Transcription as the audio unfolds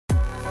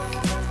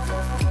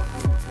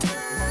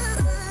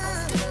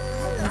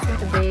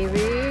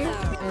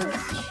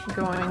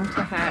going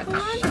to hatch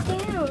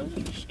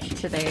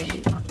today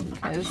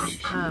because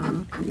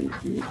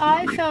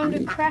I found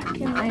a crack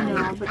in there. I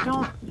know, but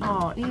don't.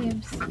 Oh,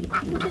 Eves.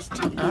 I'm just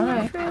taking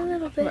Alright. it for a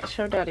little bit. Let's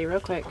show Daddy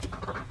real quick.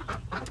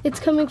 It's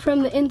coming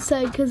from the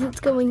inside because it's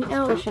going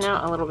out. Pushing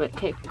out a little bit.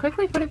 Okay,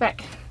 quickly put it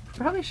back.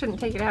 Probably shouldn't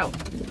take it out.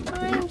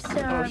 I'm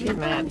sorry. Oh, she's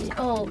mad.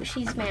 Oh,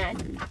 she's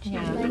mad. She's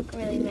like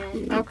really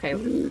mad. Okay.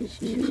 I'm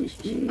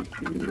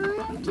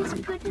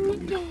just putting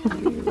it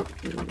down.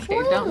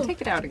 Okay, don't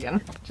take it out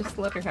again. Just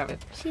let her have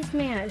it. She's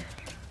mad.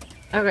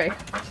 Okay,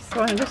 just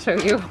wanted to show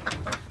you.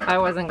 I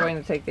wasn't going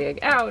to take the egg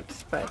out,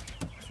 but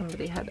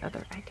somebody had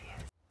other ideas.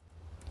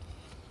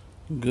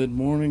 Good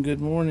morning, good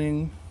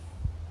morning.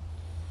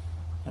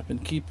 I've been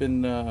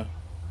keeping,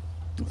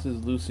 this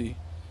is Lucy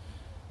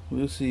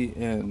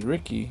and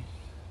Ricky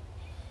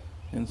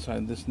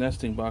inside this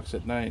nesting box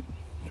at night,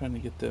 trying to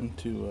get them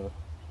to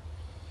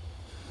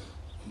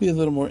be a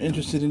little more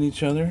interested in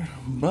each other.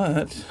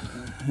 But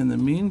in the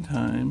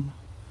meantime,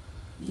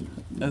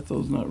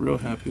 Ethel's not real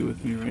happy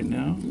with me right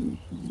now.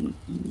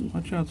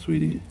 Watch out,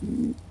 sweetie.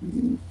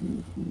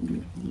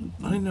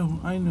 I know.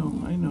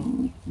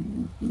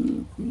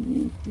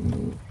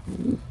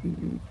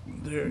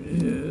 There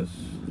is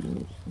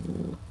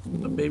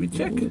a baby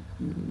chick.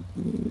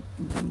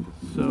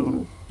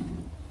 So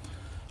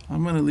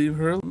I'm gonna leave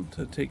her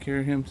to take care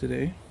of him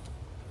today.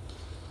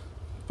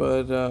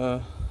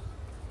 But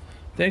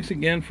thanks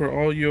again for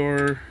all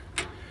your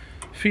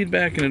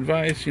feedback and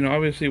advice. You know,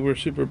 obviously we're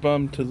super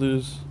bummed to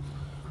lose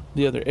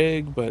the other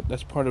egg, but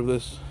that's part of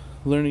this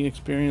learning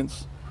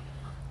experience.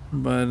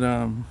 But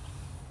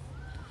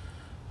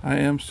I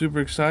am super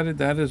excited.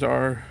 That is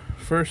our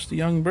first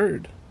young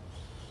bird,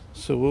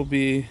 so we'll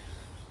be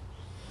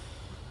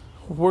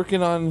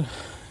working on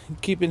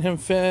keeping him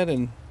fed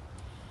and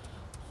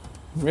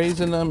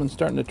raising them and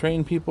starting to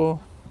train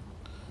people.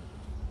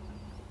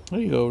 There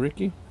you go,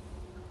 Ricky.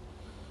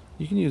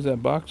 You can use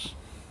that box.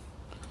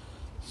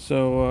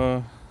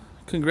 So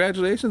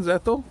congratulations,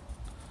 Ethel,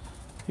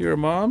 you're a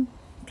mom.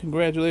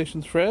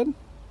 Congratulations, Fred.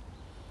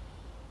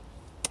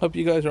 Hope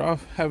you guys are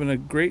off having a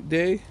great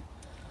day.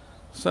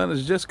 Sun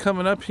is just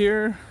coming up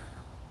here.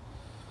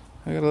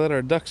 I gotta let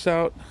our ducks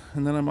out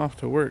and then I'm off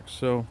to work.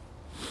 So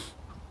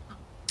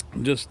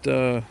just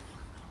yeah,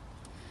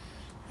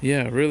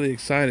 really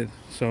excited.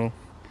 So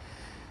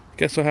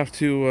guess I'll have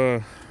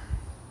to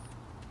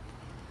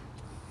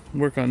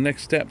work on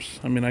next steps.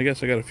 I mean, I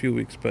guess I got a few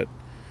weeks, but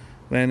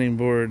landing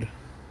board,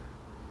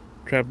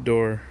 trap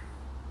door,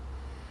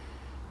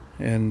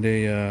 and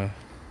a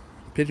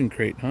pigeon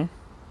crate, huh?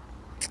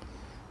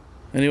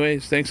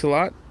 Anyways, thanks a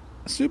lot.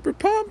 Super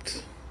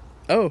pumped.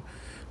 Oh,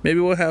 maybe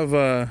we'll have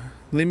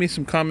leave me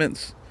some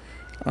comments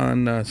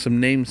on some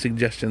name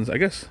suggestions. I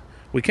guess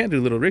we can't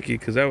do little Ricky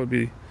because that would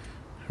be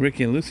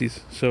Ricky and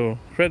Lucy's. So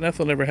Fred and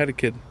Ethel never had a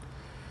kid.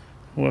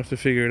 We'll have to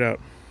figure it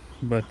out.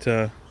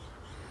 But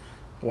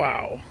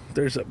wow,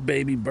 there's a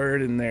baby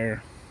bird in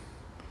there.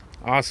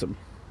 Awesome.